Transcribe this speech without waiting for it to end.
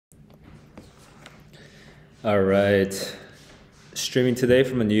All right. Streaming today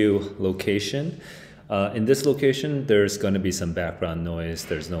from a new location. In this location, there's going to be some background noise.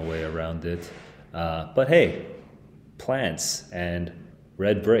 There's no way around it. But hey, plants and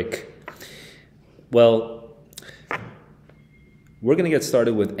red brick. Well, we're going to get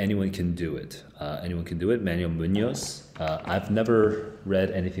started with Anyone Can Do It. Anyone Can Do It, Manuel Muñoz. I've never read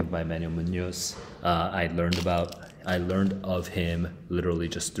anything by Manuel Muñoz. I learned of him literally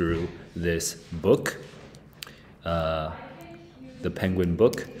just through this book. The Penguin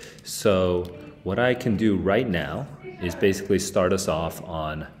book. So what I can do right now is basically start us off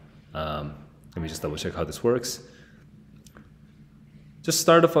on, let me just double check how this works. Just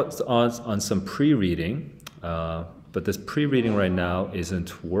start off on some pre-reading, but this pre-reading right now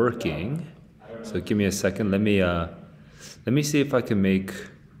isn't working. So give me a second. Let me see if I can make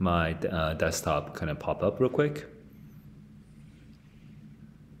my desktop kind of pop up real quick.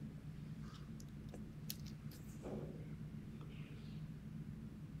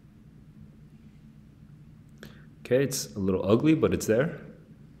 Okay, it's a little ugly, but it's there.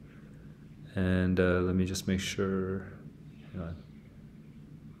 And let me just make sure. Hang on.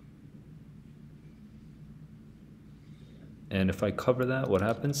 And if I cover that, what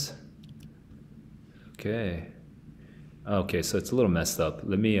happens? Okay. Okay, so it's a little messed up.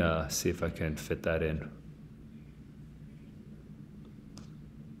 Let me see if I can fit that in.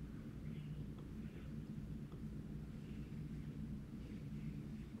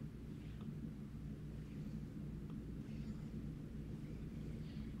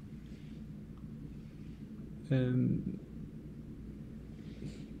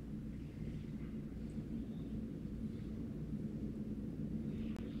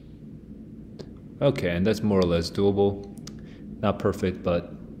 Okay, and that's more or less doable. Not perfect,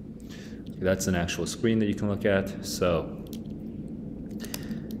 but that's an actual screen that you can look at. So,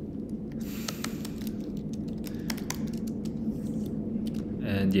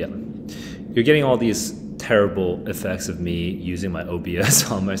 and yeah, you're getting all these terrible effects of me using my OBS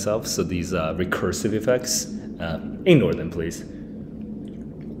on myself. So these recursive effects, ignore them, please.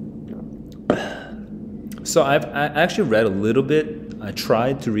 So I actually read a little bit. I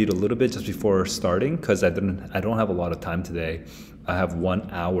tried to read a little bit just before starting because I don't have a lot of time today. I have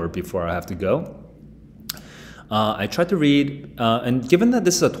 1 hour before I have to go. I tried to read, and given that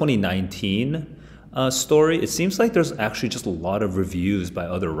this is a 2019 story, it seems like there's actually just a lot of reviews by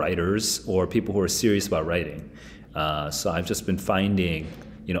other writers or people who are serious about writing. So I've just been finding,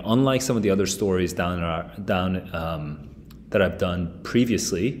 unlike some of the other stories that I've done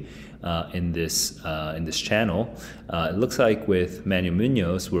previously in this channel, it looks like with Manuel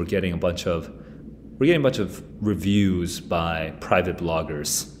Muñoz we're getting a bunch of reviews by private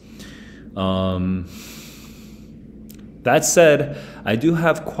bloggers. That said, I do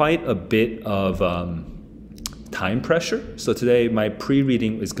have quite a bit of time pressure. So today my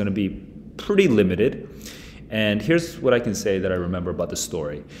pre-reading is going to be pretty limited. And here's what I can say that I remember about the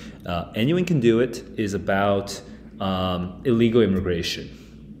story. Anyone Can Do It is about illegal immigration.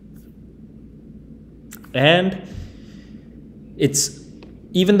 And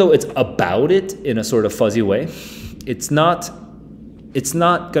even though it's about it in a sort of fuzzy way, it's not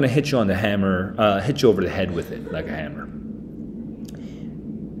going to hit you on the hammer, hit you over the head with it like a hammer.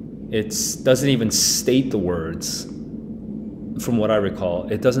 It doesn't even state the words, from what I recall,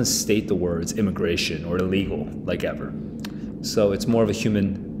 it doesn't state the words immigration or illegal like ever. So it's more of a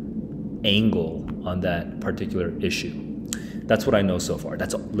human angle on that particular issue. That's what I know so far.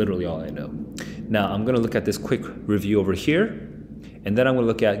 That's literally all I know. Now I'm going to look at this quick review over here, and then I'm going to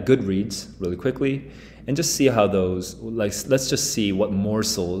look at Goodreads really quickly and just see how those, let's just see what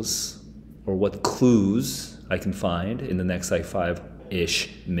morsels or what clues I can find in the next 5-ish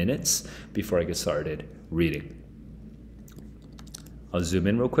minutes before I get started reading. I'll zoom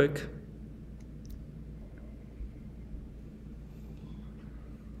in real quick.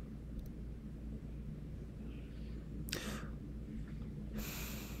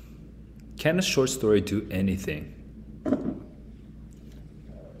 Can a short story do anything?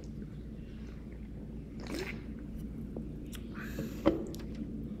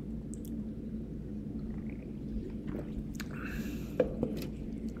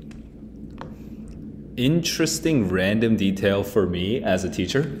 Interesting random detail for me as a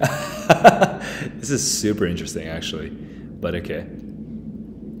teacher. This is super interesting actually, but okay.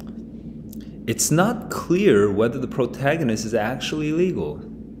 It's not clear whether the protagonist is actually legal.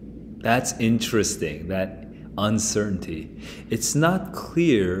 That's interesting, that uncertainty. It's not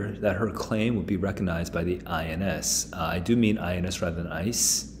clear that her claim would be recognized by the INS. I do mean INS rather than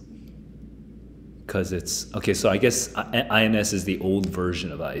ICE. Because it's, okay, so I guess INS is the old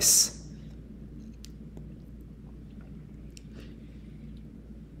version of ICE.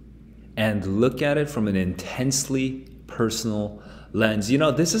 and look at it from an intensely personal lens. You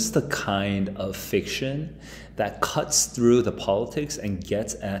know, this is the kind of fiction that cuts through the politics and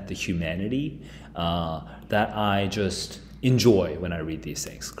gets at the humanity that I just enjoy when I read these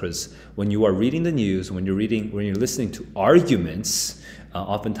things. Because when you are reading the news, when you're listening to arguments,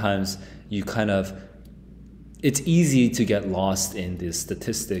 oftentimes you it's easy to get lost in the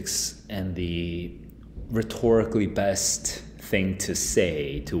statistics and the rhetorically best thing to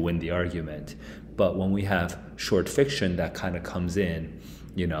say to win the argument. But when we have short fiction that kind of comes in,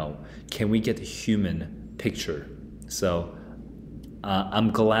 you know, can we get the human picture? So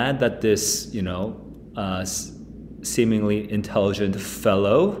I'm glad that this, you know, seemingly intelligent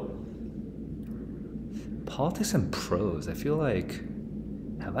fellow, politics and prose, I feel like,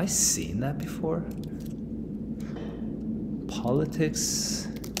 have I seen that before? Politics,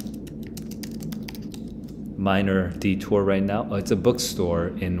 minor detour right now. Oh, it's a bookstore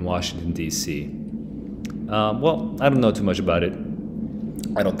in Washington, D.C. Well, I don't know too much about it.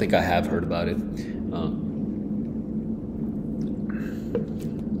 I don't think I have heard about it.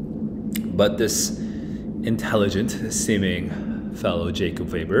 But this intelligent seeming fellow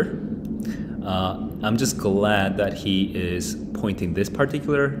Jacob Weber, I'm just glad that he is pointing this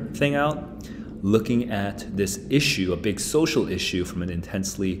particular thing out, looking at this issue, a big social issue, from an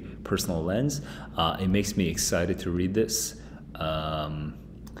intensely personal lens. It makes me excited to read this.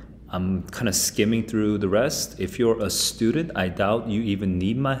 I'm kind of skimming through the rest. If you're a student, I doubt you even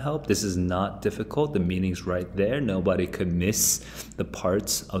need my help. This is not difficult. The meaning's right there. Nobody could miss the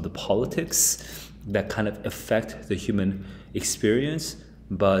parts of the politics that kind of affect the human experience.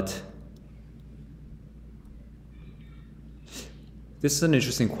 But this is an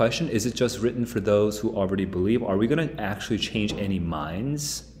interesting question. Is it just written for those who already believe? Are we going to actually change any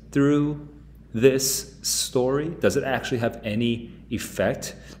minds through this story? Does it actually have any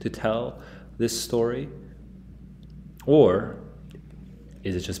effect to tell this story? Or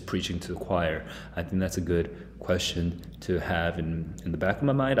is it just preaching to the choir? I think that's a good question to have in the back of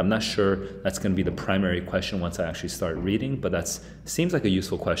my mind. I'm not sure that's going to be the primary question once I actually start reading, but that seems like a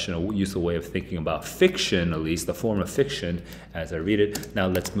useful question, a useful way of thinking about fiction, at least the form of fiction, as I read it. Now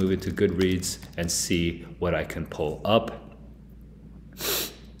let's move into Goodreads and see what I can pull up.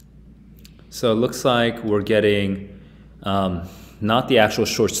 So it looks like we're getting not the actual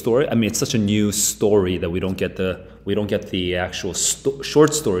short story. I mean, it's such a new story that we don't get the actual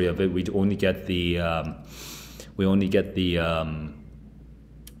short story of it. We only get the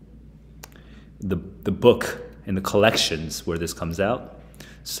book in the collections where this comes out.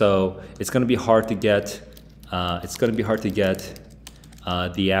 So it's going to be hard to get.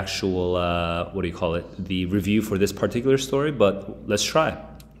 The actual what do you call it? The review for this particular story. But let's try.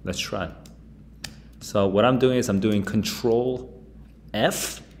 Let's try. So what I'm doing is I'm doing Control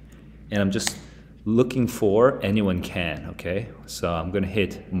F, and I'm just looking for anyone can, okay? So I'm gonna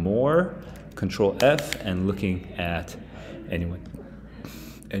hit more, Control F, and looking at anyone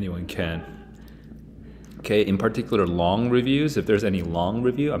can. Okay, in particular long reviews, if there's any long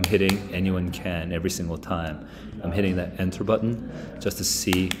review, I'm hitting anyone can every single time. I'm hitting that enter button just to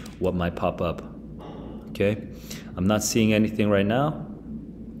see what might pop up, okay? I'm not seeing anything right now.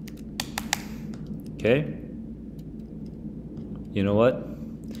 Okay, you know what?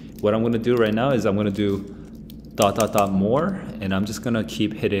 What I'm gonna do right now is I'm gonna do ... more, and I'm just gonna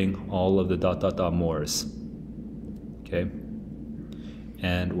keep hitting all of the ... mores. Okay,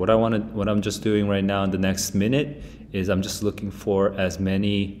 and what I'm just doing right now in the next minute is I'm just looking for as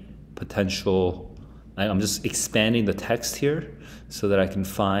many potential. I'm just expanding the text here so that I can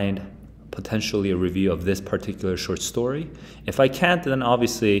find potentially a review of this particular short story. If I can't, then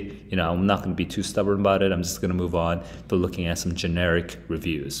obviously, you know, I'm not going to be too stubborn about it. I'm just going to move on to looking at some generic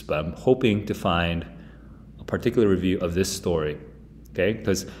reviews. But I'm hoping to find a particular review of this story, okay?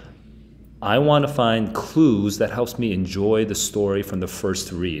 Because I want to find clues that helps me enjoy the story from the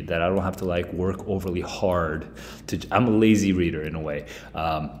first read, that I don't have to like work overly hard to. I'm a lazy reader in a way.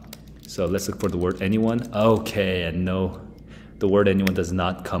 So let's look for the word anyone. Okay, and no, the word anyone does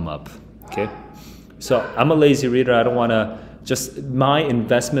not come up. Okay, so I'm a lazy reader. I don't want to just, my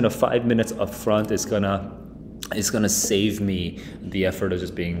investment of 5 minutes up front is gonna save me the effort of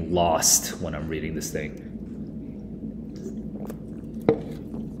just being lost when I'm reading this thing.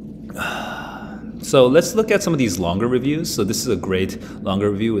 So let's look at some of these longer reviews. So this is a great longer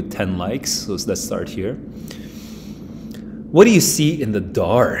review with 10 likes. So let's start here. What do you see in the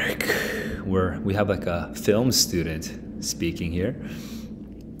dark? Where we have like a film student speaking here.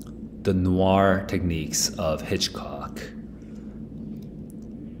 The noir techniques of Hitchcock.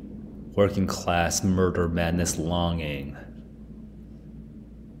 Working class murder madness longing.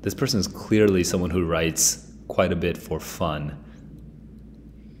 This person is clearly someone who writes quite a bit for fun.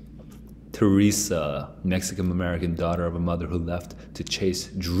 Teresa, Mexican-American daughter of a mother who left to chase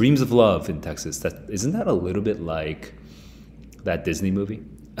dreams of love in Texas. Isn't that a little bit like that Disney movie?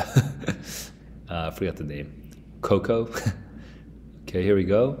 I forgot the name. Coco. Okay, here we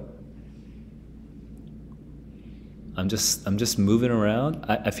go. I'm just moving around.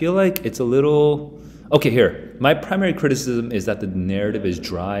 I feel like it's a little... Okay, here. My primary criticism is that the narrative is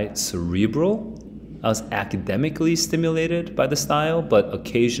dry, cerebral. I was academically stimulated by the style, but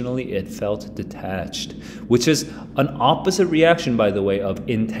occasionally it felt detached, which is an opposite reaction, by the way, of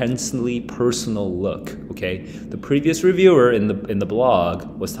intensely personal look, okay? The previous reviewer in the blog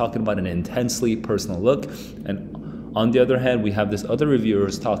was talking about an intensely personal look, and on the other hand, we have this other reviewer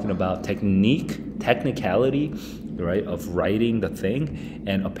who's talking about technicality, right, of writing the thing,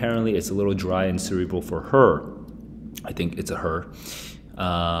 and apparently it's a little dry and cerebral for her. I think it's a her.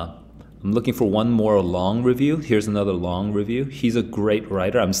 I'm looking for one more long review. Here's another long review. He's a great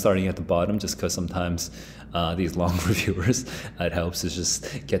writer. I'm starting at the bottom just because sometimes these long reviewers, it helps to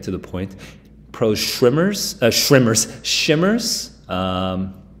just get to the point. Prose shimmers.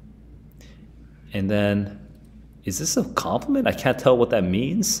 And then, is this a compliment? I can't tell what that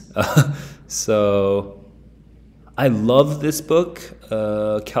means. So, I love this book,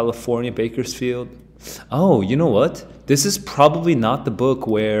 California, Bakersfield. Oh, you know what? This is probably not the book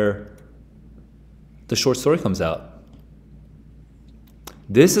where the short story comes out.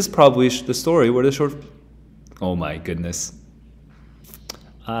 This is probably the story where the short... Oh my goodness.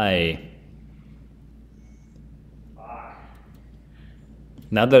 Now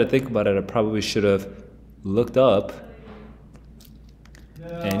that I think about it, I probably should have looked up.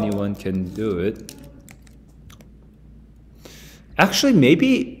 Anyone can do it. Actually,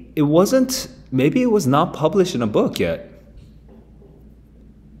 maybe it was not published in a book yet.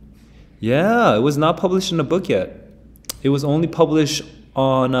 Yeah, it was not published in a book yet. It was only published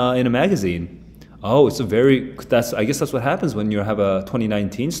on in a magazine. Oh, it's a very... I guess that's what happens when you have a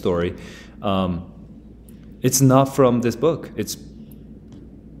 2019 story. It's not from this book.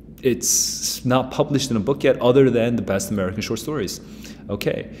 It's not published in a book yet, other than the best American short stories.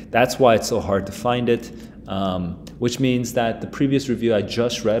 Okay, that's why it's so hard to find it. Which means that the previous review I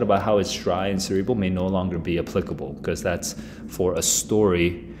just read about how it's dry and cerebral may no longer be applicable, because that's for a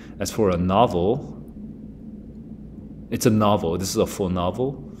story. As for a novel, it's a novel. This is a full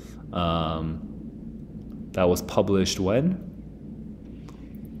novel that was published when?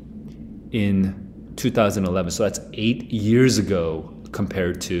 In 2011. So that's 8 years ago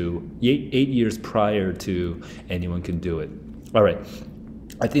compared to 8 years prior to Anyone Can Do It. All right.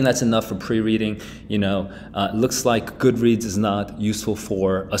 I think that's enough for pre-reading. It looks like Goodreads is not useful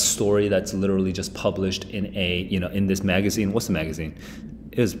for a story that's literally just published in in this magazine. What's the magazine?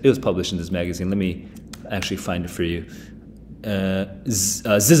 It was published in this magazine. Let me actually find it for you.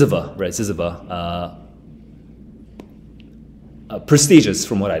 Zizova, right? Zizova. Prestigious,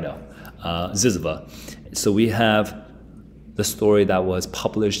 from what I know. Zizova. So we have the story that was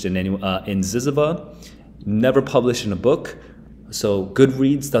published in Zizova, never published in a book. So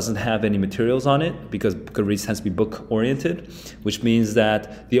Goodreads doesn't have any materials on it because Goodreads tends to be book-oriented, which means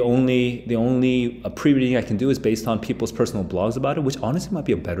that the only pre-reading I can do is based on people's personal blogs about it, which honestly might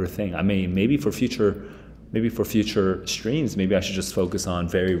be a better thing. I mean, maybe for future streams, maybe I should just focus on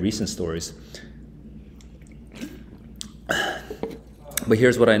very recent stories. But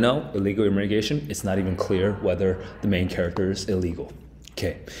here's what I know: illegal immigration. It's not even clear whether the main character is illegal.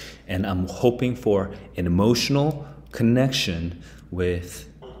 Okay, and I'm hoping for an emotional connection with,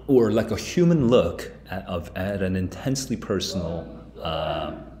 or like a human look at an intensely personal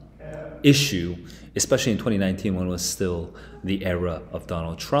issue, especially in 2019 when it was still the era of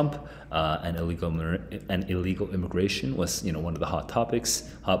Donald Trump, and illegal immigration was one of the hot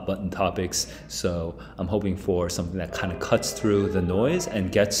button topics. So I'm hoping for something that kind of cuts through the noise and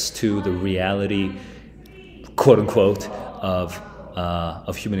gets to the reality, quote unquote,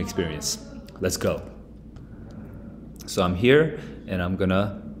 of human experience. Let's go. So I'm here, and I'm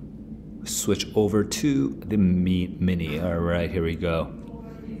gonna switch over to the mini. All right, here we go.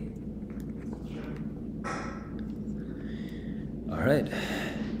 All right,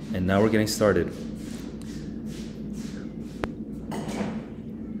 and now we're getting started.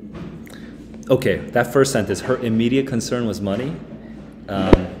 Okay, that first sentence, her immediate concern was money.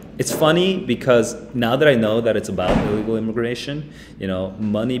 It's funny because now that I know that it's about illegal immigration,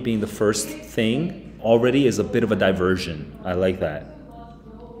 money being the first thing already is a bit of a diversion. I like that.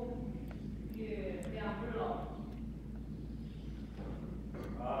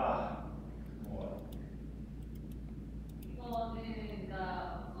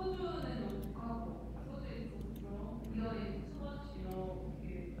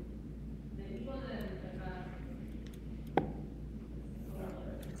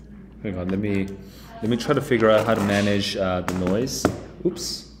 Hang on, let me try to figure out how to manage the noise.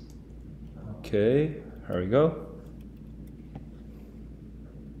 Oops. Okay, here we go.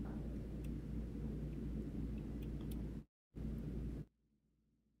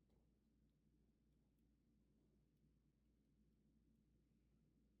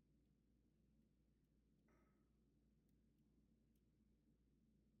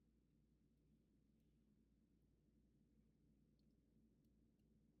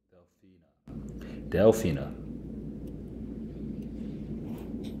 Delphina.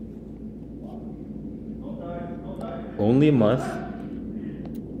 Only a month.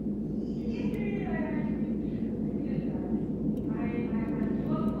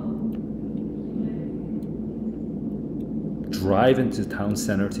 Drive into town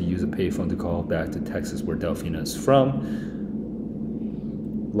center to use a payphone to call back to Texas, where Delphina is from.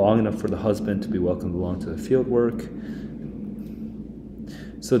 Long enough for the husband to be welcomed along to the field work.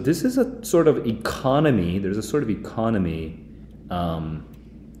 So this is a sort of economy. There's a sort of economy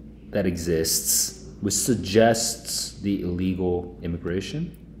that exists, which suggests the illegal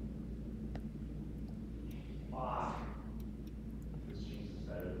immigration.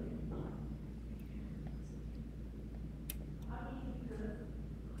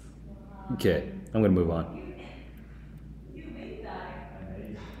 Okay, I'm gonna move on.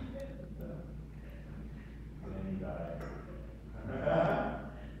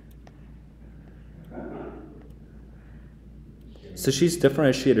 So she's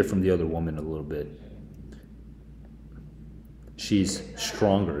differentiated from the other woman a little bit. She's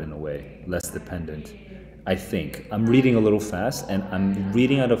stronger in a way, less dependent, I think. I'm reading a little fast, and I'm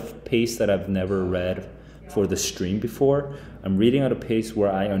reading at a pace that I've never read for the stream before. I'm reading at a pace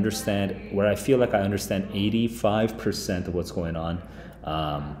where I understand, where I feel like I understand 85% of what's going on.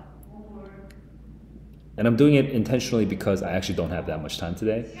 And I'm doing it intentionally because I actually don't have that much time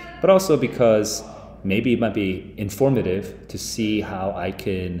today, but also because maybe it might be informative to see how I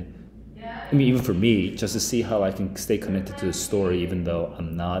can, I mean, even for me, just to see how I can stay connected to the story, even though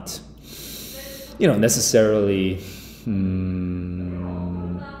I'm not, necessarily,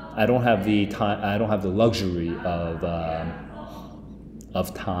 I don't have the time, I don't have the luxury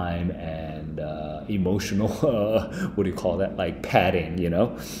of time and emotional, what do you call that, like padding,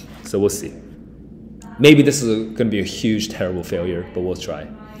 So we'll see. Maybe this is going to be a huge, terrible failure, but we'll try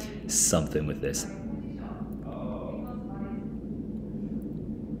something with this.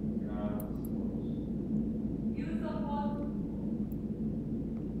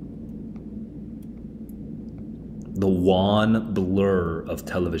 The wan blur of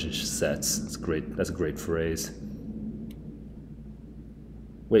television sets. That's great. That's a great phrase.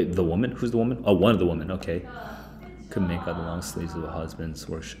 Wait, the woman? Who's the woman? Oh, one of the women. Okay. Could make out the long sleeves of a husband's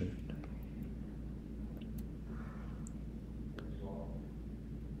work shirt.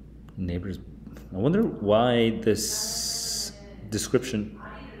 Neighbors. I wonder why this description.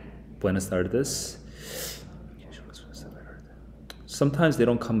 Buenas tardes. Sometimes they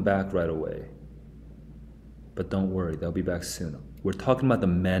don't come back right away. But don't worry, they'll be back soon. We're talking about the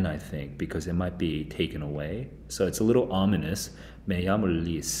men, I think, because it might be taken away. So it's a little ominous. Me llamo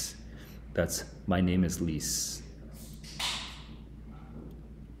Liz. That's, my name is Liz.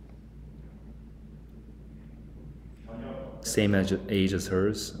 Same age as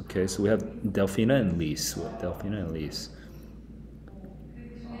hers. Okay, so we have Delphina and Liz. Delphina and Liz.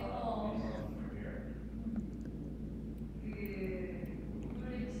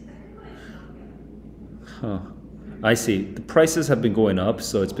 Huh. I see. The prices have been going up,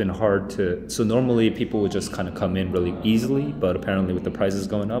 so it's been hard to. So normally people would just kind of come in really easily, but apparently with the prices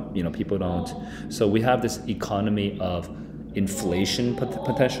going up, people don't. So we have this economy of inflation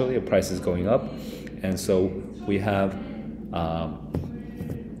potentially, of prices going up, and so we have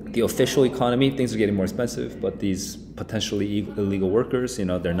the official economy. Things are getting more expensive, but these potentially illegal workers,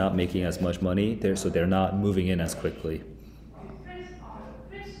 they're not making as much money, so they're not moving in as quickly.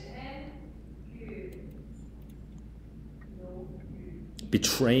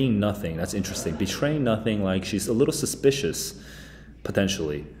 Betraying nothing. That's interesting. Betraying nothing, like she's a little suspicious,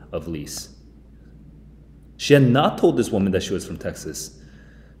 potentially, of Liz. She had not told this woman that she was from Texas.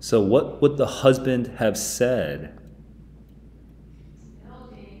 So what would the husband have said?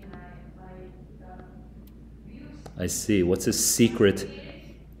 I see. What's his secret?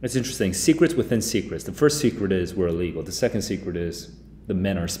 It's interesting. Secrets within secrets. The first secret is we're illegal. The second secret is the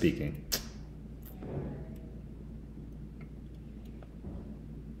men are speaking.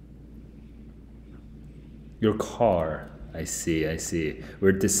 Your car. I see.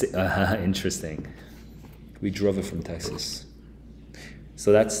 We're interesting. We drove it from Texas.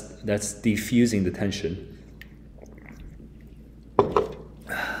 So that's diffusing the tension.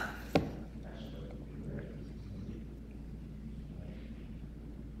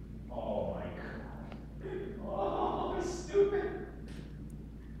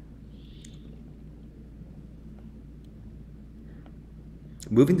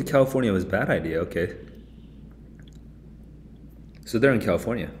 Moving to California was a bad idea. Okay. So they're in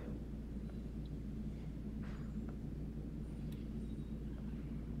California.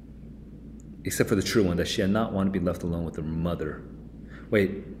 Except for the true one, that she had not want to be left alone with her mother.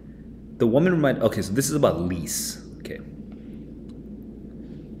 Wait, the woman reminded. Okay, so this is about lease. Okay.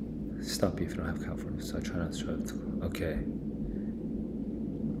 Stop you if you don't have California. So I try not to travel. Okay.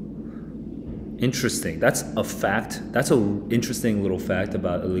 Interesting. That's a fact. That's an interesting little fact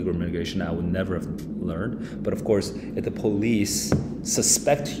about illegal immigration I would never have learned. But of course, if the police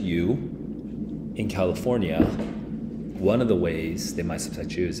suspect you in California, one of the ways they might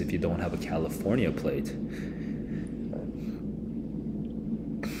suspect you is if you don't have a California plate.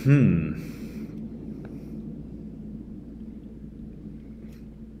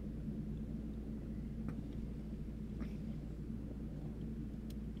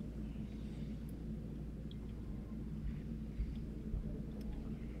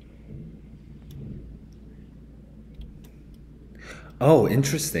 Oh,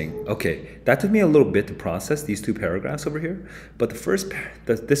 interesting. Okay, that took me a little bit to process these two paragraphs over here. But this first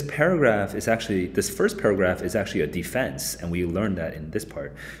paragraph is actually a defense, and we learned that in this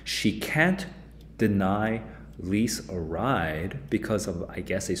part. She can't deny Lise a ride because of, I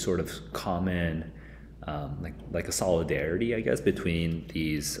guess, a sort of common, like a solidarity, I guess, between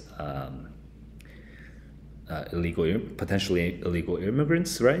these potentially illegal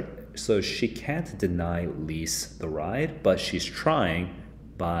immigrants, right? So she can't deny Lise the ride, but she's trying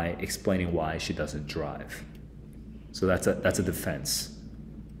by explaining why she doesn't drive. So that's a defense.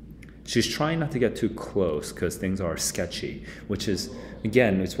 She's trying not to get too close because things are sketchy, which is,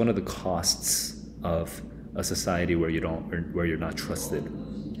 again, it's one of the costs of a society where you're not trusted.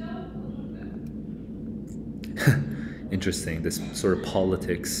 Interesting, this sort of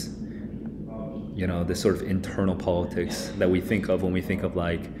politics, this sort of internal politics that we think of when we think of,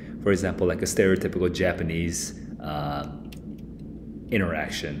 like, for example, like a stereotypical Japanese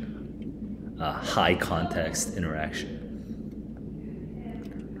interaction, high context interaction.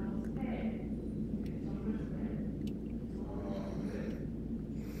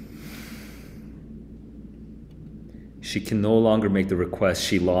 She can no longer make the request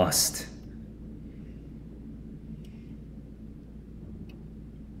she lost.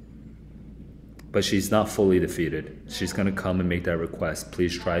 But she's not fully defeated. She's going to come and make that request.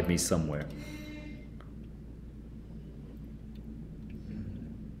 Please drive me somewhere.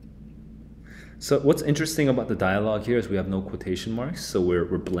 So what's interesting about the dialogue here is we have no quotation marks. So we're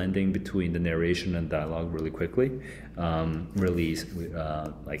blending between the narration and dialogue really quickly, really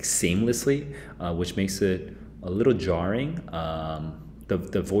like seamlessly, which makes it a little jarring.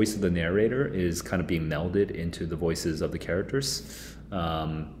 The voice of the narrator is kind of being melded into the voices of the characters.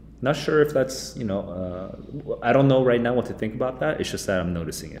 Not sure if that's, I don't know right now what to think about that. It's just that I'm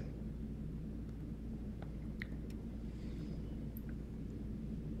noticing it.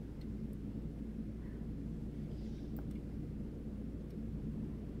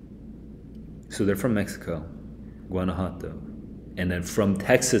 So they're from Mexico, Guanajuato. And then from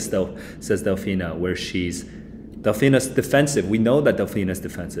Texas, says Delfina, where Delfina's defensive. We know that Delfina's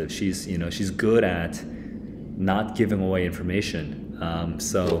defensive. She's good at not giving away information.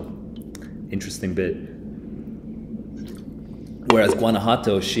 So interesting bit. Whereas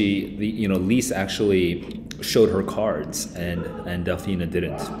Guanajuato, Lise actually showed her cards, and Delfina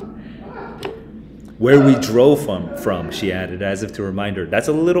didn't. Where we drove from, she added, as if to remind her. That's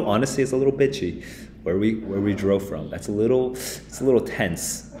honestly, it's a little bitchy. Where we drove from. It's a little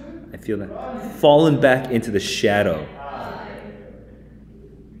tense. I feel that. Fallen back into the shadow.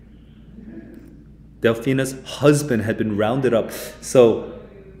 Delfina's husband had been rounded up. So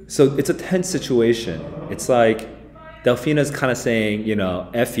it's a tense situation. It's like Delfina's kind of saying,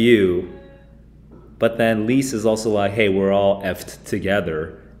 F you, but then Lise is also like, hey, we're all effed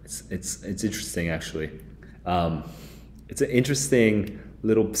together. It's interesting, actually. It's an interesting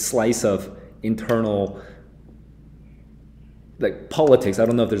little slice of internal, like, politics. I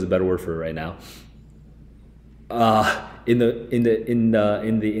don't know if there's a better word for it right now. In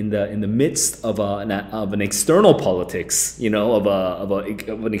the midst of an external politics,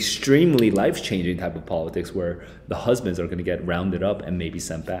 of an extremely life-changing type of politics, where the husbands are going to get rounded up and maybe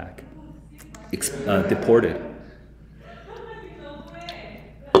sent back, deported.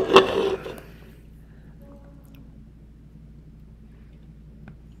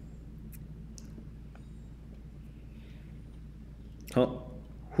 Oh,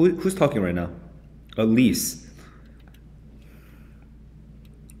 who's talking right now? Elise.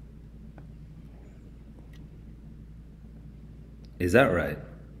 Is that right?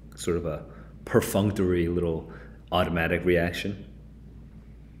 Sort of a perfunctory little automatic reaction.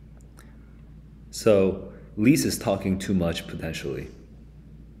 So Lise is talking too much potentially.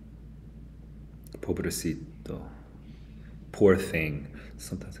 Pobrecito. Poor thing.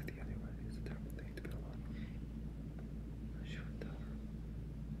 Sometimes I think it's a terrible thing to be alone.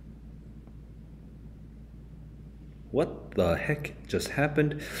 What the heck just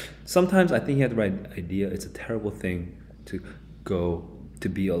happened? Sometimes I think he had the right idea. It's a terrible thing to go to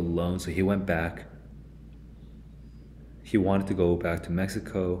be alone. So he went back. He wanted to go back to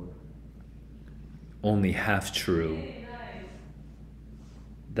Mexico. Only half true.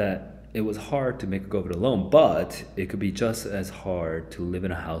 That it was hard to make a go of it alone, but it could be just as hard to live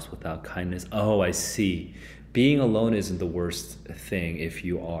in a house without kindness. Oh, I see. Being alone isn't the worst thing if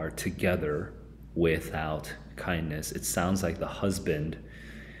you are together without kindness. It sounds like the husband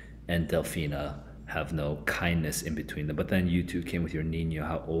and Delfina have no kindness in between them. But then you two came with your niño.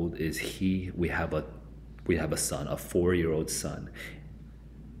 How old is he? We have a son, a 4-year-old son.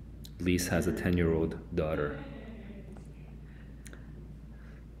 Lise has a 10-year-old daughter.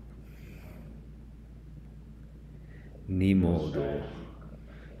 Ni modo.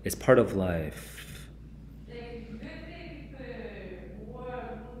 It's part of life.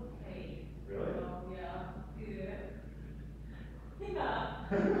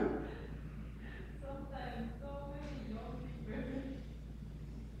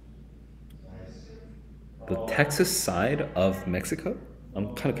 The Texas side of Mexico?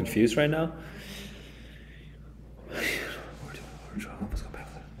 I'm kind of confused right now. Let's go back.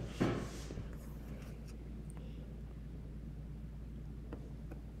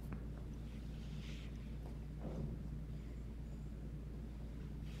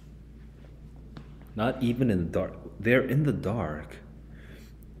 Not even in the dark. They're in the dark.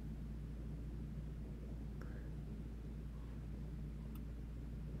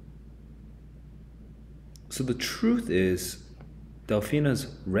 So the truth is,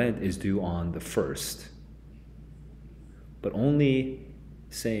 Delfina's rent is due on the 1st. But only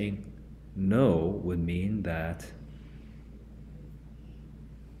saying no would mean that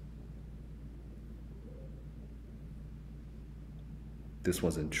this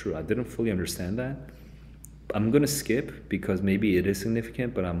wasn't true. I didn't fully understand that. I'm gonna skip because maybe it is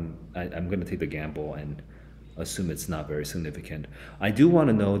significant, but I'm gonna take the gamble and assume it's not very significant. I do want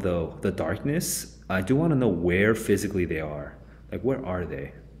to know though, the darkness, I do want to know where physically they are. Like, where are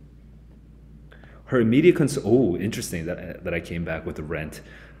they? Her immediate concern, oh, interesting that I came back with the rent.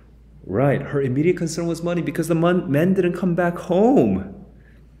 Right, her immediate concern was money because the men didn't come back home.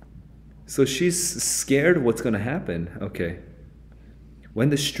 So she's scared of what's gonna happen. Okay. When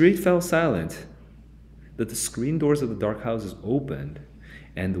the street fell silent, that the screen doors of the dark houses opened,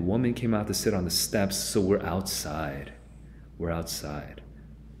 and the woman came out to sit on the steps. So we're outside. We're outside.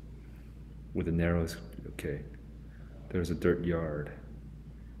 With the narrow, okay. There's a dirt yard.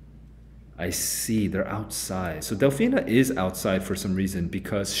 I see, they're outside. So Delfina is outside for some reason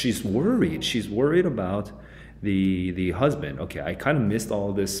because she's worried. She's worried about the husband. Okay, I kind of missed all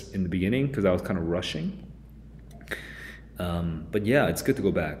of this in the beginning because I was kind of rushing. But yeah, it's good to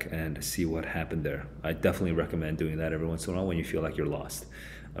go back and see what happened there. I definitely recommend doing that every once in a while when you feel like you're lost.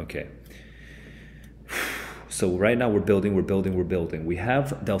 Okay. So right now we're building. We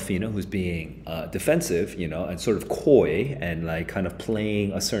have Delfina who's being defensive, you know, and sort of coy and like kind of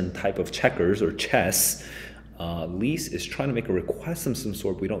playing a certain type of checkers or chess. Lise is trying to make a request of some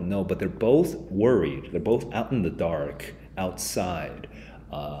sort. We don't know, but they're both worried. They're both out in the dark, outside,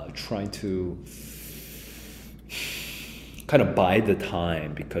 trying to kind of bide the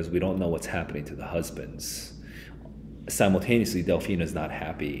time because we don't know what's happening to the husbands. Simultaneously, Delfina is not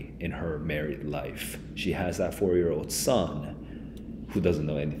happy in her married life. She has that 4-year-old son who doesn't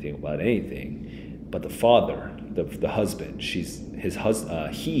know anything about anything. But the father, the husband, he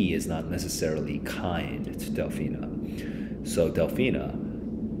is not necessarily kind to Delfina. So Delfina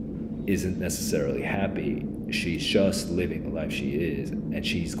isn't necessarily happy. She's just living the life she is, and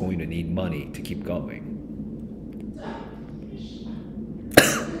she's going to need money to keep going.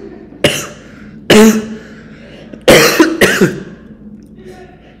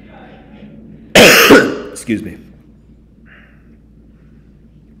 Excuse me.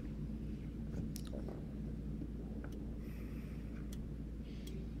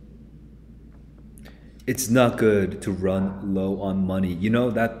 It's not good to run low on money. You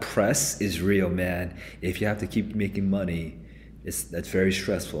know, that press is real, man. If you have to keep making money, that's very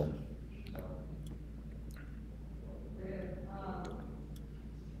stressful.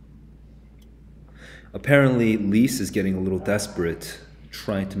 Apparently, Lise is getting a little desperate,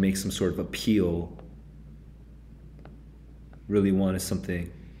 trying to make some sort of appeal. Really wanted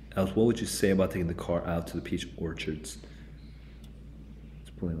something else. What would you say about taking the car out to the peach orchards?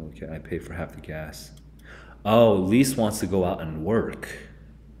 Okay, I pay for half the gas. Oh, Lise wants to go out and work.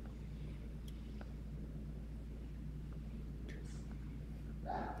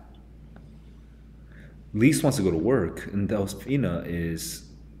 Lise wants to go to work, and Delphina is...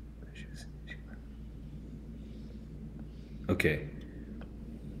 Okay.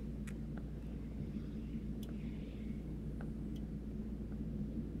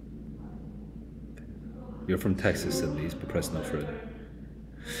 You're from Texas, at least, but press no further.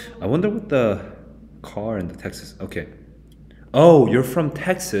 I wonder what the car in the Texas... Okay. Oh, you're from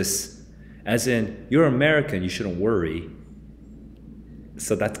Texas, as in, you're American, you shouldn't worry.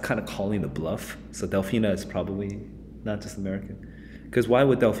 So that's kind of calling the bluff. So Delphina is probably not just American. Because why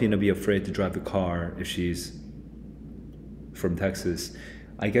would Delphina be afraid to drive the car if she's from Texas?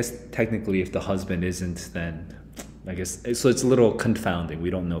 I guess technically if the husband isn't, then I guess... So it's a little confounding. We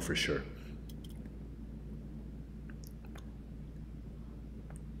don't know for sure.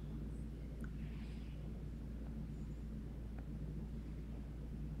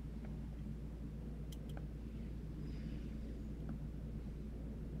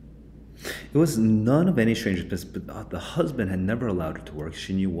 It was none of any stranger's business, but the husband had never allowed her to work.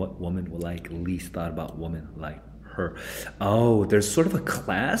 She knew what woman would like, least thought about women like her. Oh, there's sort of a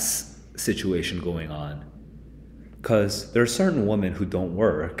class situation going on. Because there are certain women who don't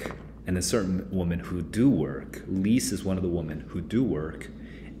work, and there's certain women who do work. Lise is one of the women who do work,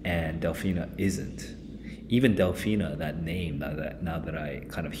 and Delphina isn't. Even Delphina, that name, now that I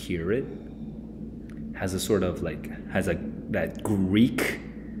kind of hear it, has a sort of like, that Greek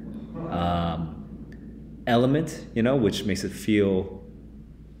element, you know, which makes it feel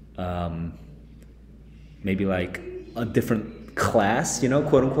maybe like a different class, you know,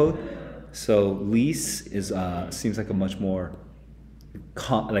 quote unquote. So Lise is seems like a much more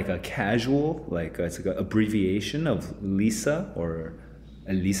like a casual, like it's like an abbreviation of Lisa or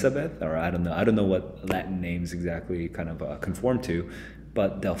Elizabeth, or I don't know what Latin names exactly kind of conform to,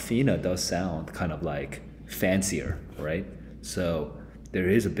 but Delphina does sound kind of like fancier, right? So there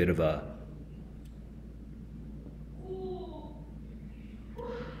is a bit of a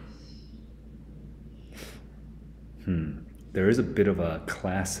there is a bit of a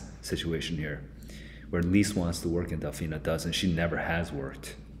class situation here where Lise wants to work and Delphina doesn't. She never has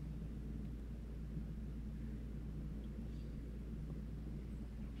worked.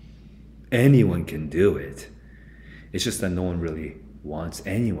 Anyone can do it. It's just that no one really wants.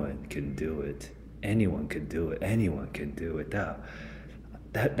 Anyone can do it. Anyone can do it. Anyone can do it. That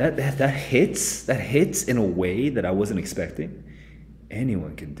hits in a way that I wasn't expecting.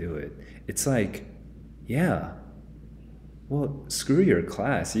 Anyone can do it. It's like, yeah, well, screw your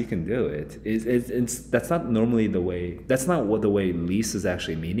class, you can do it. That's not normally the way, that's not what the way Lise is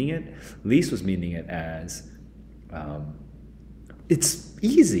actually meaning it. Lise was meaning it as, it's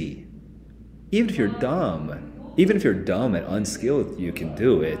easy. Even if you're dumb and unskilled, you can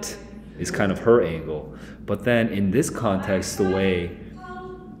do it, is kind of her angle. But then in this context, the way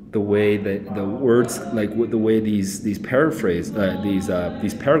that the words, like the way these paraphrase,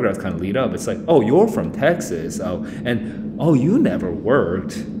 these paragraphs kind of lead up, it's like, oh, you're from Texas, oh, and oh, you never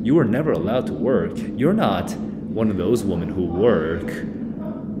worked, you were never allowed to work, you're not one of those women who work.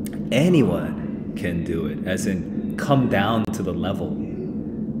 Anyone can do it, as in come down to the level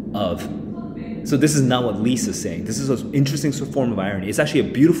of. So this is not what Lise is saying. This is an interesting form of irony. It's actually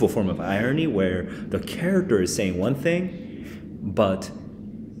a beautiful form of irony where the character is saying one thing, but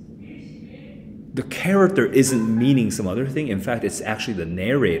the character isn't meaning some other thing. In fact, it's actually the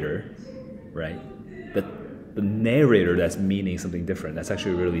narrator, right? The narrator that's meaning something different. That's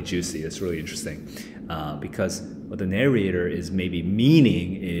actually really juicy. It's really interesting. Because what the narrator is maybe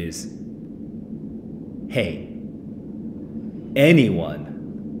meaning is, hey, anyone,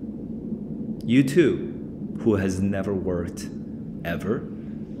 you too, who has never worked ever,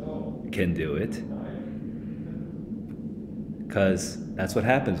 can do it. Because that's what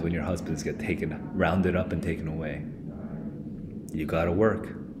happens when your husbands get rounded up and taken away. You gotta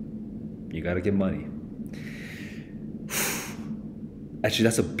work. You gotta get money. Actually,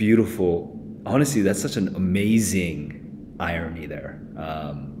 that's a beautiful, honestly, that's such an amazing irony there.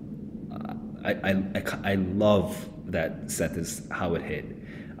 I love that sentence, how it hit.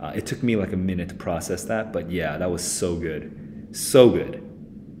 It took me like a minute to process that, but yeah, that was so good. So good.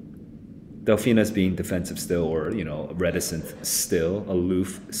 Delphina's being defensive still, or, you know, reticent still,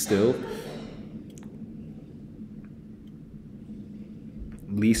 aloof still.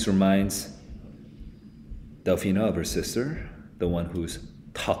 Lise reminds Delphina of her sister, the one who's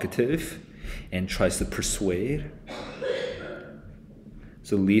talkative and tries to persuade.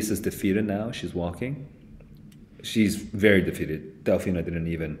 So Lise is defeated now. She's walking. She's very defeated. Delphina didn't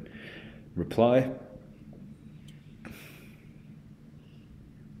even reply.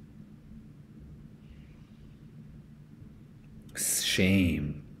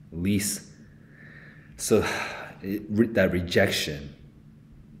 Shame, Lise. So that rejection.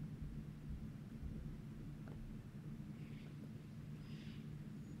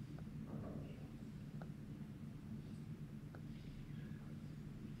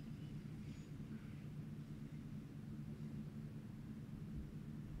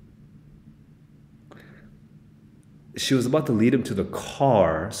 She was about to lead him to the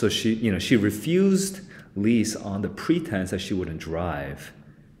car, so she refused Lise on the pretense that she wouldn't drive.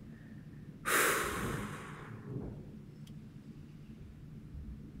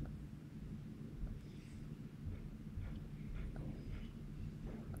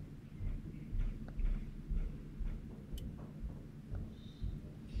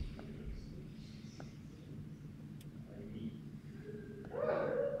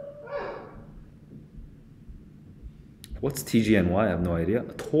 What's TGNY? I have no idea.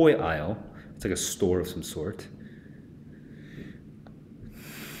 A toy aisle. It's like a store of some sort.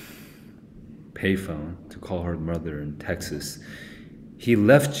 Payphone to call her mother in Texas. He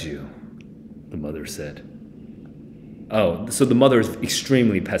left you, the mother said. Oh, so the mother is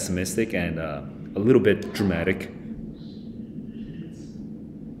extremely pessimistic and a little bit dramatic.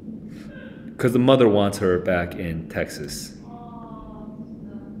 Because the mother wants her back in Texas.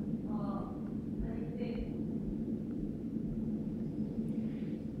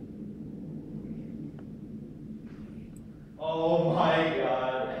 Oh my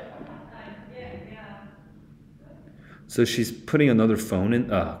God. So she's putting another phone in.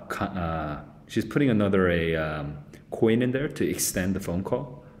 She's putting another coin in there to extend the phone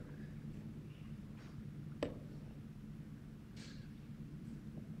call.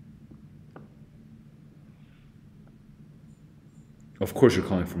 Of course, you're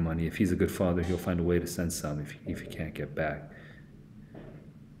calling for money. If he's a good father, he'll find a way to send some if he can't get back.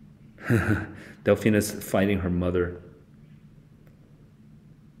 Delphina's fighting her mother.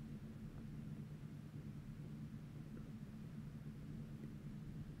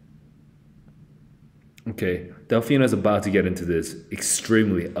 Okay, Delphina's about to get into this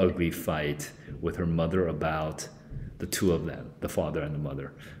extremely ugly fight with her mother about the two of them, the father and the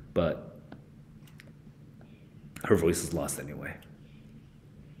mother. But her voice is lost anyway.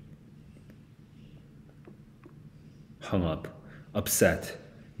 Hung up, upset,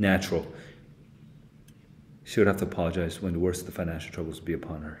 natural. She would have to apologize when the worst of the financial troubles would be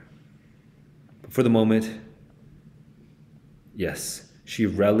upon her. But for the moment, yes, she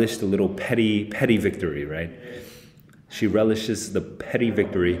relished the little petty victory, right? She relishes the petty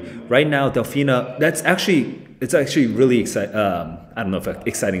victory. Right now, Delphina, it's actually really exciting. I don't know if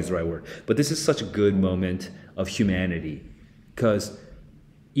exciting is the right word, but this is such a good moment of humanity. Because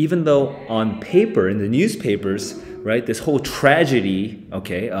even though on paper, in the newspapers, right, this whole tragedy,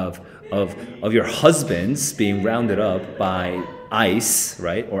 okay, of your husbands being rounded up by ICE,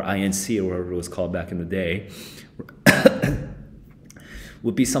 right, or INC, or whatever it was called back in the day,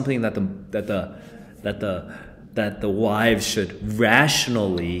 would be something that the wives should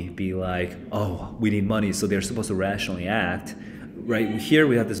rationally be like, oh, we need money, so they're supposed to rationally act. Right here,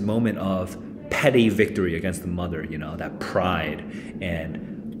 we have this moment of petty victory against the mother. That pride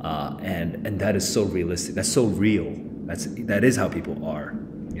and that is so realistic. That's so real. That is how people are.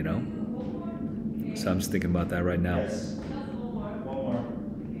 So I'm just thinking about that right now. Yes. One more.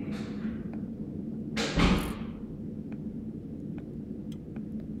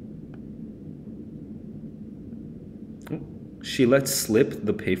 She lets slip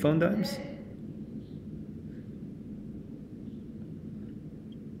the payphone dimes?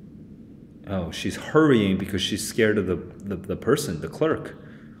 Oh, she's hurrying because she's scared of the person, the clerk.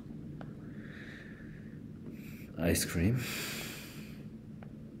 Ice cream.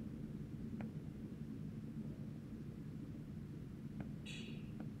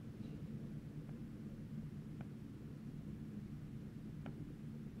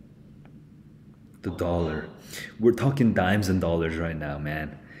 The dollar. We're talking dimes and dollars right now,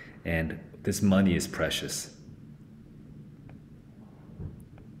 man. And this money is precious.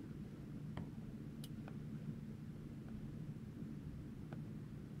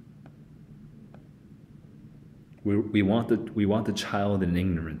 We want the child in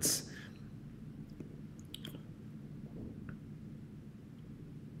ignorance.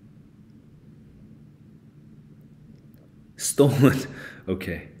 Stolen.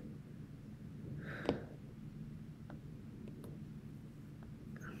 Okay.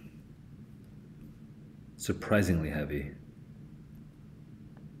 Surprisingly heavy.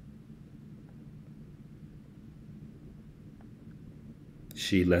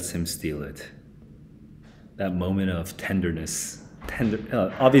 She lets him steal it. That moment of tenderness,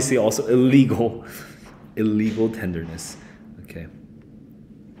 obviously also illegal tenderness. Okay.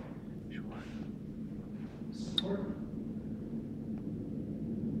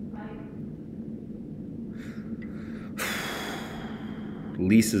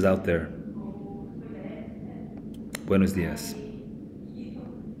 Lise is out there. Buenos dias.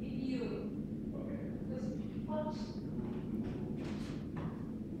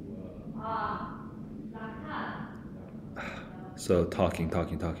 So talking.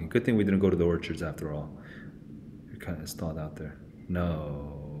 Good thing we didn't go to the orchards after all. You're kind of stalled out there.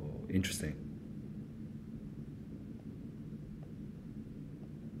 No. Interesting.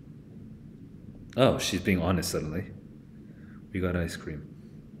 Oh, she's being honest suddenly. We got ice cream.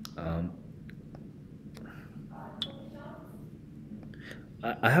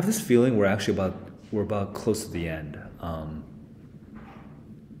 I have this feeling we're about close to the end.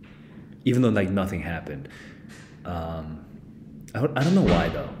 Even though like nothing happened. I don't know why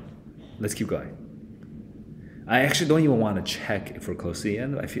though. Let's keep going. I actually don't even want to check if we're close to the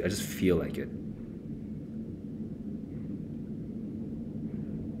end. I just feel like it.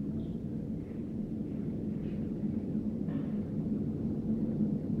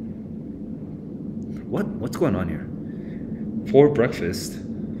 What's going on here? For breakfast.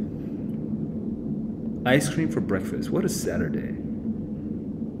 Ice cream for breakfast. What a Saturday.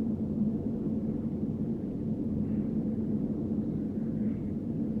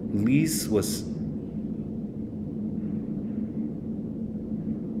 Lise was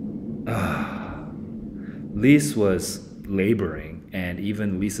Lise was laboring, and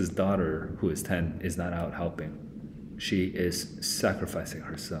even Lisa's daughter, who is 10, is not out helping. She is sacrificing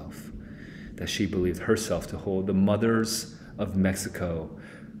herself, that she believed herself to hold. The mothers of Mexico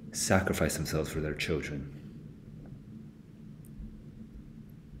sacrifice themselves for their children.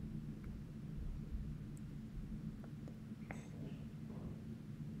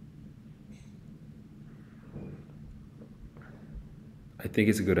 I think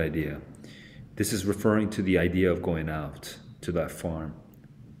it's a good idea. This is referring to the idea of going out to that farm.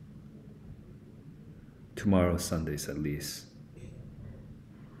 Tomorrow, Sundays at least.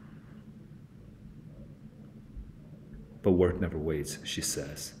 But work never waits, she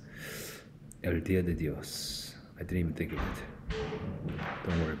says. El Día de Dios. I didn't even think of it.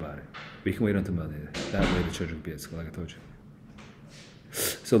 Don't worry about it. We can wait until Monday. That way the children can be at school, like I told you.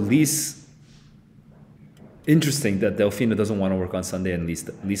 So Lise, interesting that Delfina doesn't want to work on Sunday and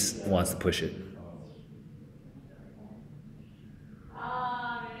Lise wants to push it.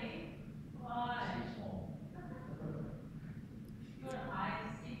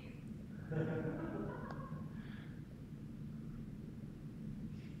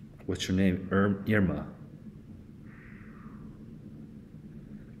 What's your name? Irma.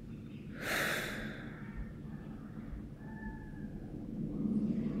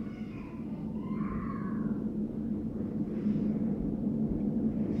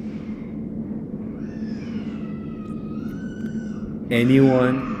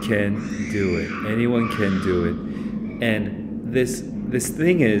 Anyone can do it. Anyone can do it. And this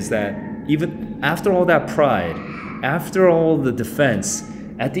thing is that even after all that pride, after all the defense,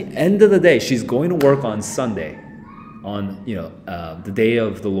 at the end of the day, she's going to work on Sunday, on the day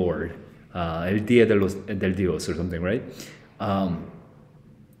of the Lord, El Día del Dios or something, right?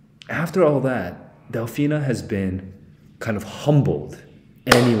 After all that, Delfina has been kind of humbled.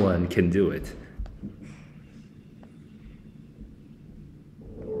 Anyone can do it.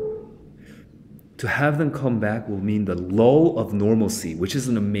 To have them come back will mean the lull of normalcy, which is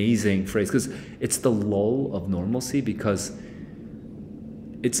an amazing phrase, because it's the lull of normalcy, because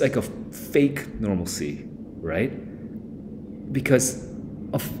it's like a fake normalcy, right? Because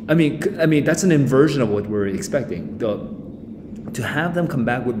I mean that's an inversion of what we're expecting. To have them come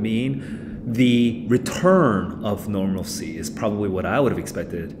back would mean the return of normalcy is probably what I would have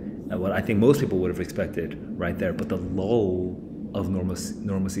expected, and what I think most people would have expected right there. But the lull of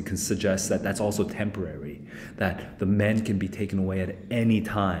normalcy can suggest that that's also temporary, that the men can be taken away at any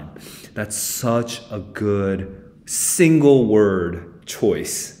time. That's such a good single word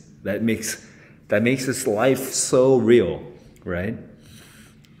choice that makes this life so real, right?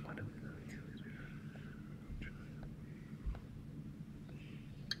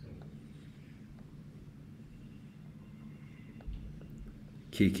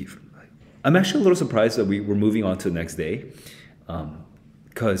 Kiki. I'm actually a little surprised that we're moving on to the next day,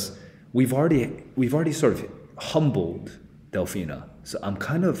 because we've already sort of humbled Delfina. So I'm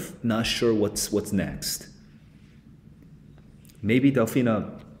kind of not sure what's next. Maybe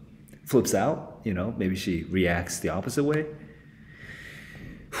Delfina flips out, maybe she reacts the opposite way.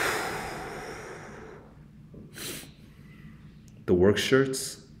 work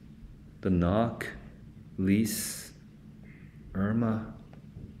shirts, the knock, Lise, Irma.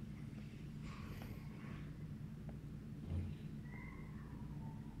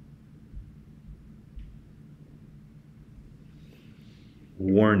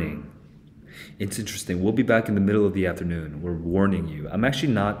 Warning. It's interesting. We'll be back in the middle of the afternoon. We're warning you. I'm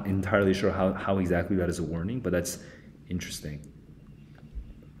actually not entirely sure how exactly that is a warning, but that's interesting.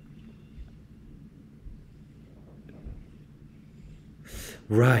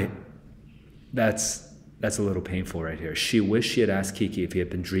 Right. That's a little painful right here. She wished she had asked Kiki if he had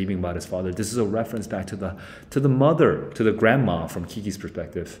been dreaming about his father. This is a reference back to the mother, to the grandma from Kiki's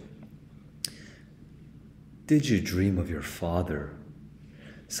perspective. Did you dream of your father?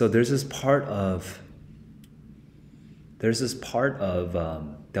 So there's this part of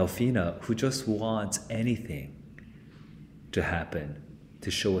Delphina who just wants anything to happen to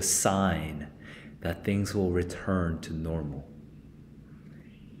show a sign that things will return to normal.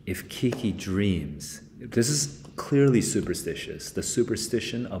 If Kiki dreams, this is clearly superstitious, the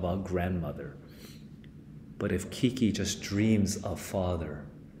superstition of our grandmother. But if Kiki just dreams of father,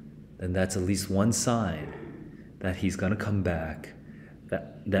 then that's at least one sign that he's gonna come back,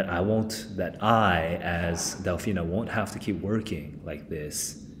 that I, as Delphina, won't have to keep working like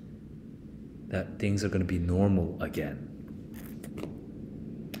this, that things are gonna be normal again.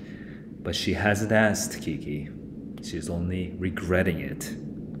 But she hasn't asked Kiki. She's only regretting it.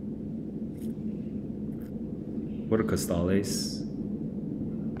 What are costales?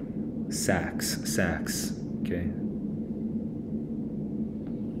 Sacks, okay.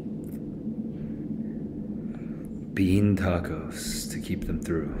 Bean tacos to keep them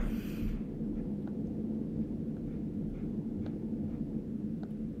through.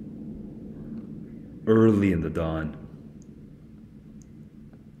 Early in the dawn.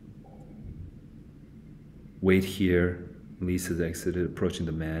 Wait here. Lise has exited, approaching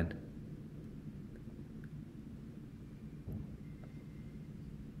the man.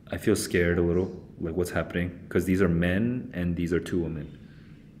 I feel scared a little, like what's happening, because these are men and these are two women.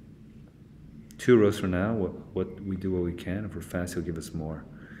 2 rows for now. What we do what we can. If we're fast, he'll give us more.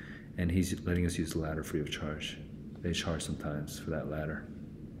 And he's letting us use the ladder free of charge. They charge sometimes for that ladder.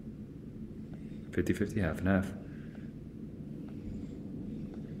 50-50, half and half.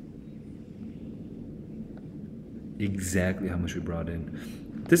 Exactly how much we brought in.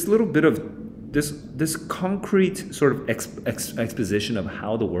 This little bit of this concrete sort of exposition of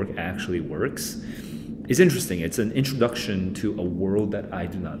how the work actually works is interesting. It's an introduction to a world that I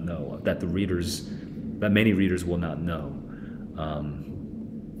do not know, that many readers will not know.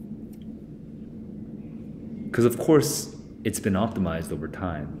 Because of course it's been optimized over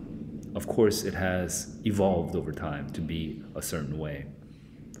time. Of course it has evolved over time to be a certain way.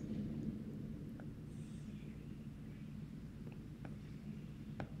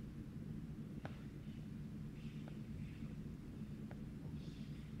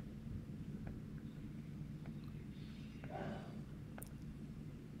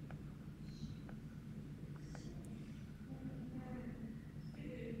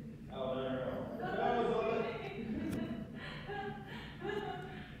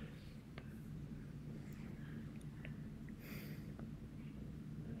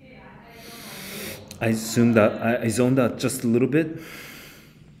 I zoned out just a little bit.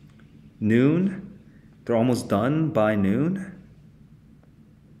 Noon. They're almost done by noon.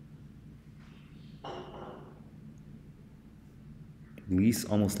 Lise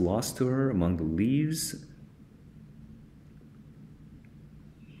almost lost to her among the leaves.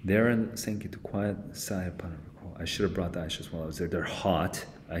 There sank into quiet sigh upon her recall. I should have brought the ashes while I was there. They're hot.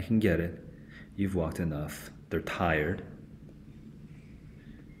 I can get it. You've walked enough. They're tired.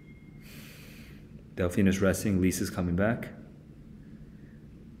 Delphina's resting. Lisa's coming back.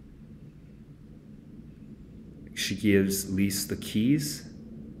 She gives Lise the keys.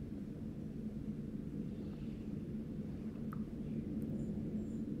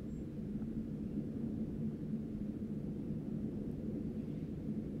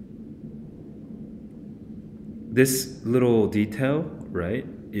 This little detail, right,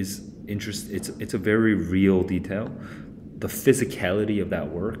 is interesting. It's a very real detail. The physicality of that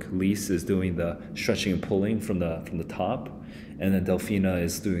work. Lise is doing the stretching and pulling from the top, and then Delphina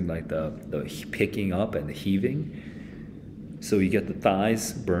is doing like the picking up and the heaving. So you get the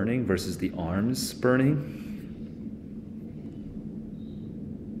thighs burning versus the arms burning.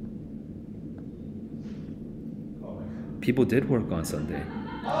 People did work on Sunday.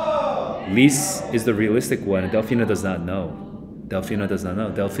 Lise is the realistic one, and Delphina does not know.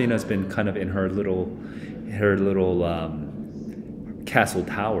 Delphina's been kind of in her little castle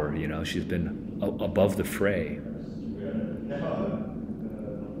tower, you know. She's been above the fray.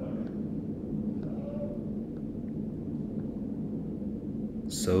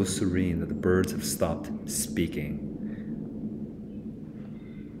 So serene that the birds have stopped speaking.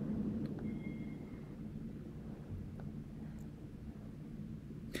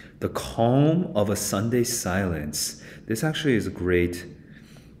 The calm of a Sunday silence. This actually is a great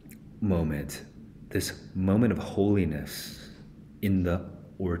moment. This moment of holiness in the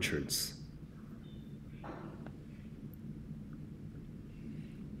orchards.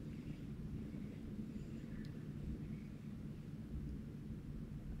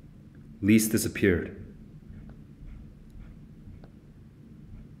 Lise disappeared.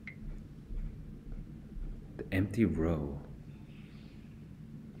 The empty row.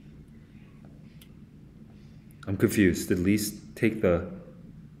 I'm confused. Did Lise take the...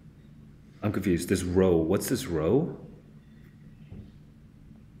 I'm confused. This row. What's this row?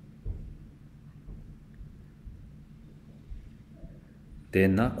 They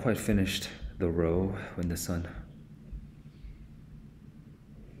had not quite finished the row when the sun...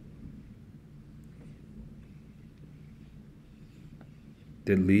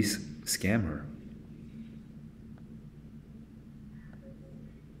 Did Lise scam her?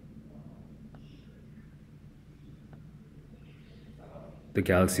 The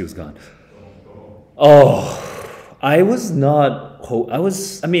galaxy was gone. Oh, I was not. I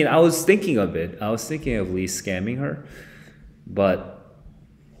was thinking of it. I was thinking of Lise scamming her, but.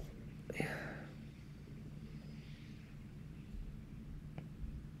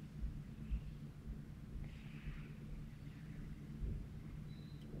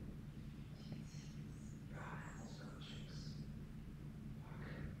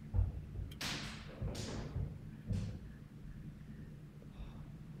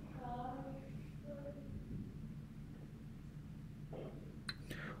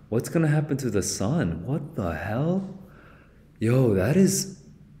 What's gonna happen to the sun? What the hell? Yo, that is...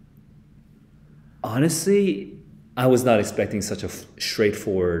 Honestly, I was not expecting such a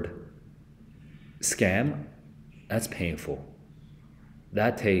straightforward scam. That's painful.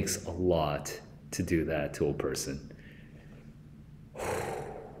 That takes a lot to do that to a person.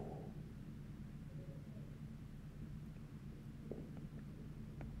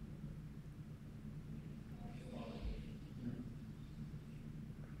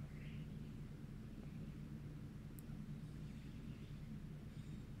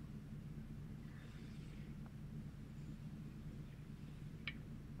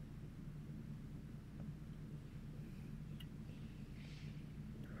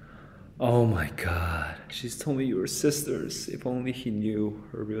 Oh my God. She's told me you were sisters. If only he knew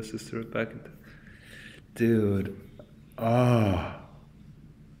her real sister back in the... Dude. Ah.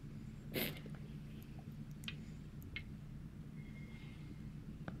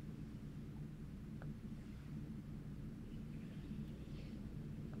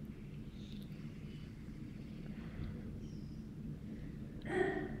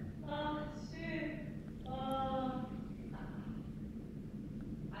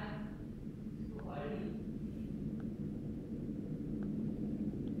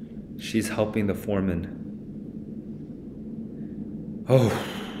 She's helping the foreman. Oh.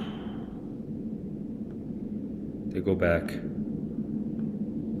 They go back.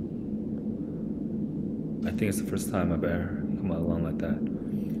 I think it's the first time I've ever come along like that.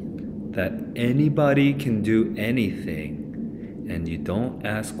 That anybody can do anything and you don't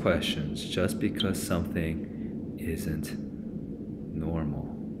ask questions just because something isn't normal.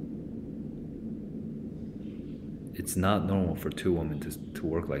 It's not normal for two women to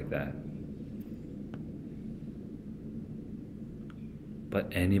work like that. But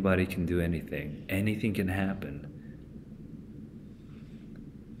anybody can do anything. Anything can happen.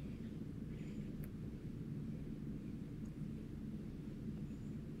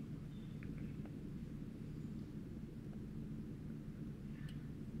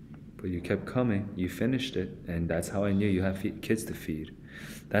 But you kept coming, you finished it, and that's how I knew you have kids to feed.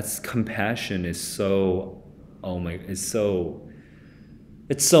 That's compassion is so, oh my, it's so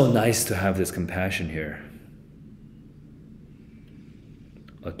nice to have this compassion here.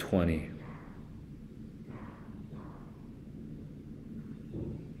 A 20.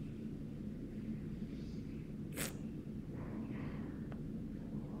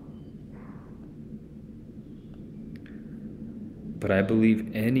 But I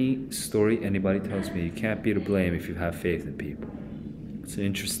believe any story anybody tells me, you can't be to blame if you have faith in people. It's an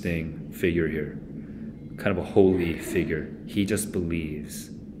interesting figure here. Kind of a holy figure. He just believes.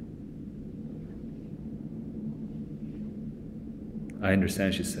 I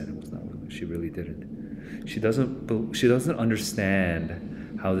understand she said it was not willing. She really didn't. She doesn't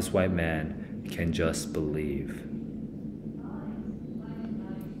understand how this white man can just believe.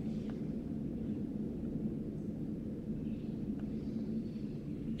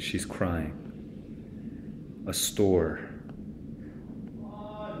 She's crying. A store.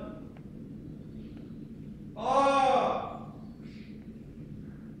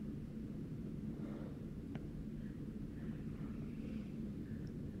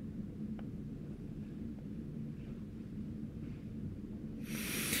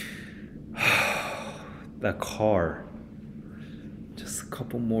 That car. Just a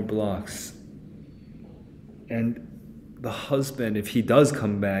couple more blocks. And the husband, if he does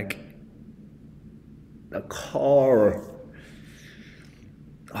come back, the car.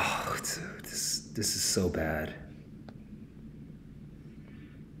 Oh, dude, this is so bad.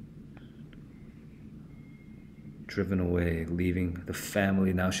 Driven away, leaving the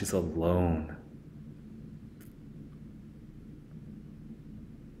family. Now she's alone.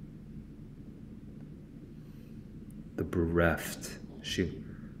 The bereft.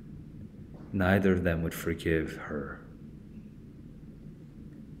 Neither of them would forgive her.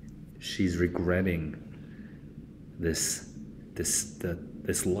 She's regretting this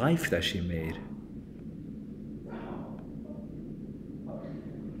life that she made.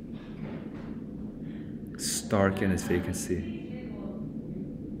 Stark in his vacancy.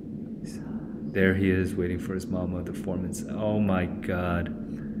 There he is waiting for his mama, the foreman. Oh my God.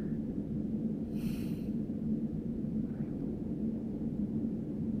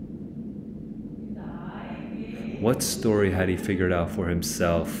 What story had he figured out for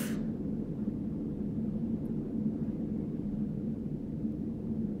himself?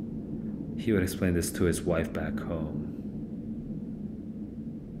 He would explain this to his wife back home.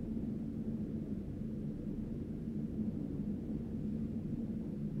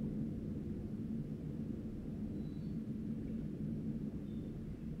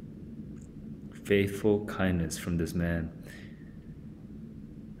 Faithful kindness from this man.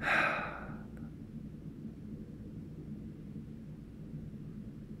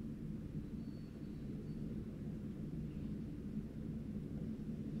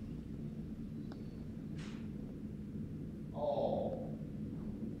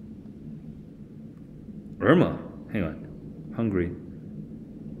 Irma, hang on, hungry.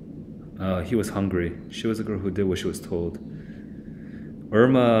 He was hungry. She was a girl who did what she was told.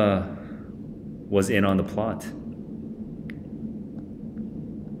 Irma was in on the plot.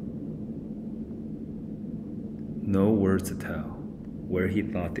 No words to tell where he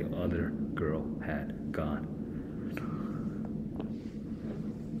thought the other girl had gone.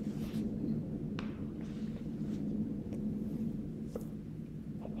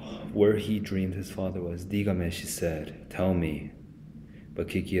 Where he dreamed his father was. Dígame, she said. Tell me. But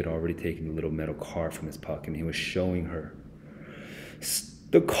Kiki had already taken the little metal car from his pocket and he was showing her.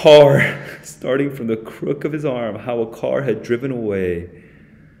 The car, starting from the crook of his arm, how a car had driven away.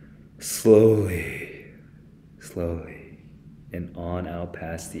 Slowly, slowly, and on out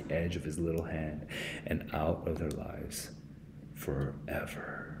past the edge of his little hand and out of their lives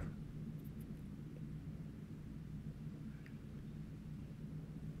forever.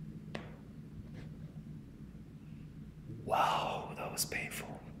 Wow, that was painful.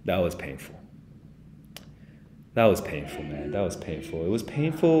 That was painful. That was painful, man. That was painful. It was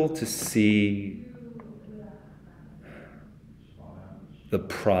painful to see the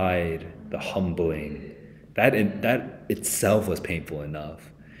pride, the humbling. That itself was painful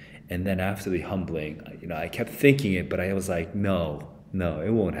enough. And then after the humbling, I kept thinking it, but I was like, no,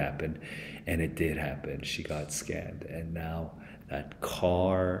 it won't happen. And it did happen. She got scammed. And now that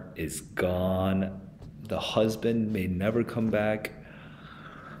car is gone. The husband may never come back.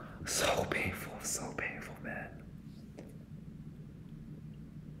 So painful, man.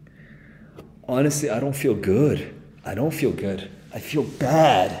 Honestly, I don't feel good. I feel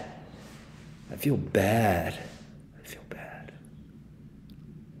bad. I feel bad.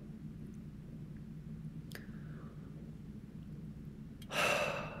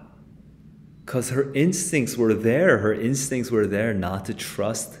 Because her instincts were there. Not to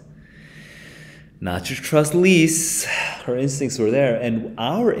trust Lise. Her instincts were there. And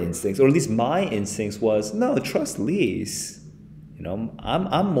our instincts, or at least my instincts, was, no, trust Lise.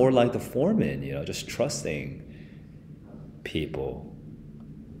 I'm more like the foreman, just trusting people.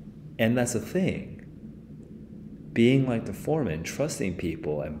 And that's the thing. Being like the foreman, trusting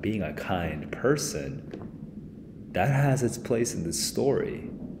people, and being a kind person, that has its place in this story.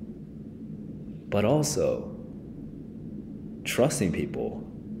 But also, trusting people,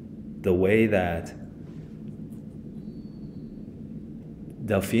 the way that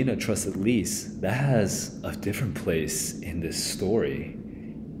Delphina trusted Lise, that has a different place in this story.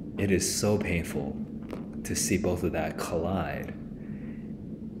 It is so painful to see both of that collide.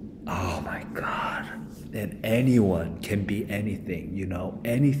 Oh my God. And anyone can be anything, you know,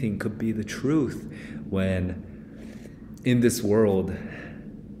 anything could be the truth when in this world.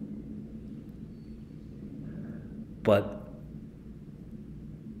 But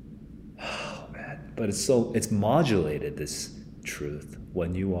oh man, but it's modulated, this truth,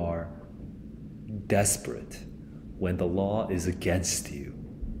 when you are desperate, when the law is against you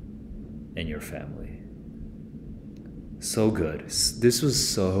and your family. So good. This was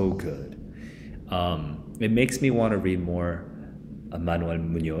so good. It makes me want to read more Manuel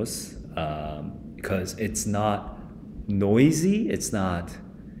Muñoz, because it's not noisy, it's not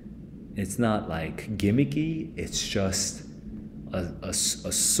like gimmicky, it's just a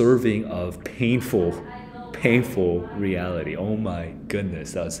serving of painful reality. Oh my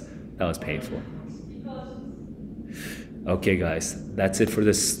goodness, that was painful. Okay guys, that's it for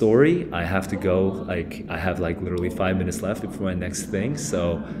this story. I have to go. Like, I have like literally 5 minutes left before my next thing,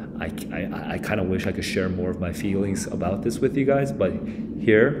 so I kind of wish I could share more of my feelings about this with you guys, but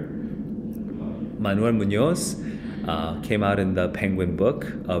here, Manuel Muñoz came out in the Penguin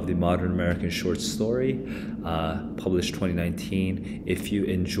book of the Modern American Short Story, published 2019. If you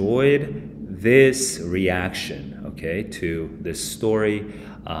enjoyed this reaction, okay, to this story,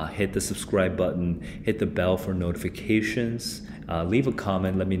 hit the subscribe button, hit the bell for notifications, leave a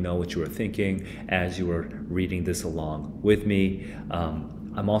comment, let me know what you were thinking as you were reading this along with me.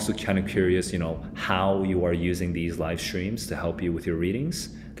 I'm also kind of curious, you know, how you are using these live streams to help you with your readings,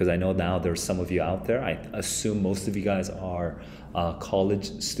 because I know now there's some of you out there. I assume most of you guys are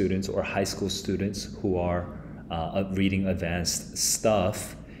college students or high school students who are reading advanced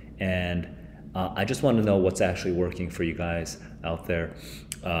stuff, and I just want to know what's actually working for you guys out there.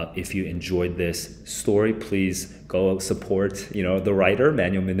 If you enjoyed this story, please go support, you know, the writer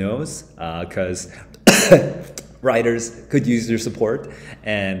Manuel Muñoz, because writers could use your support.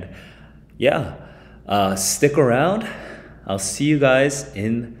 And yeah, stick around. I'll see you guys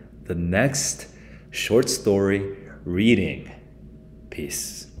in the next short story reading.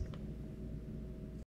 Peace.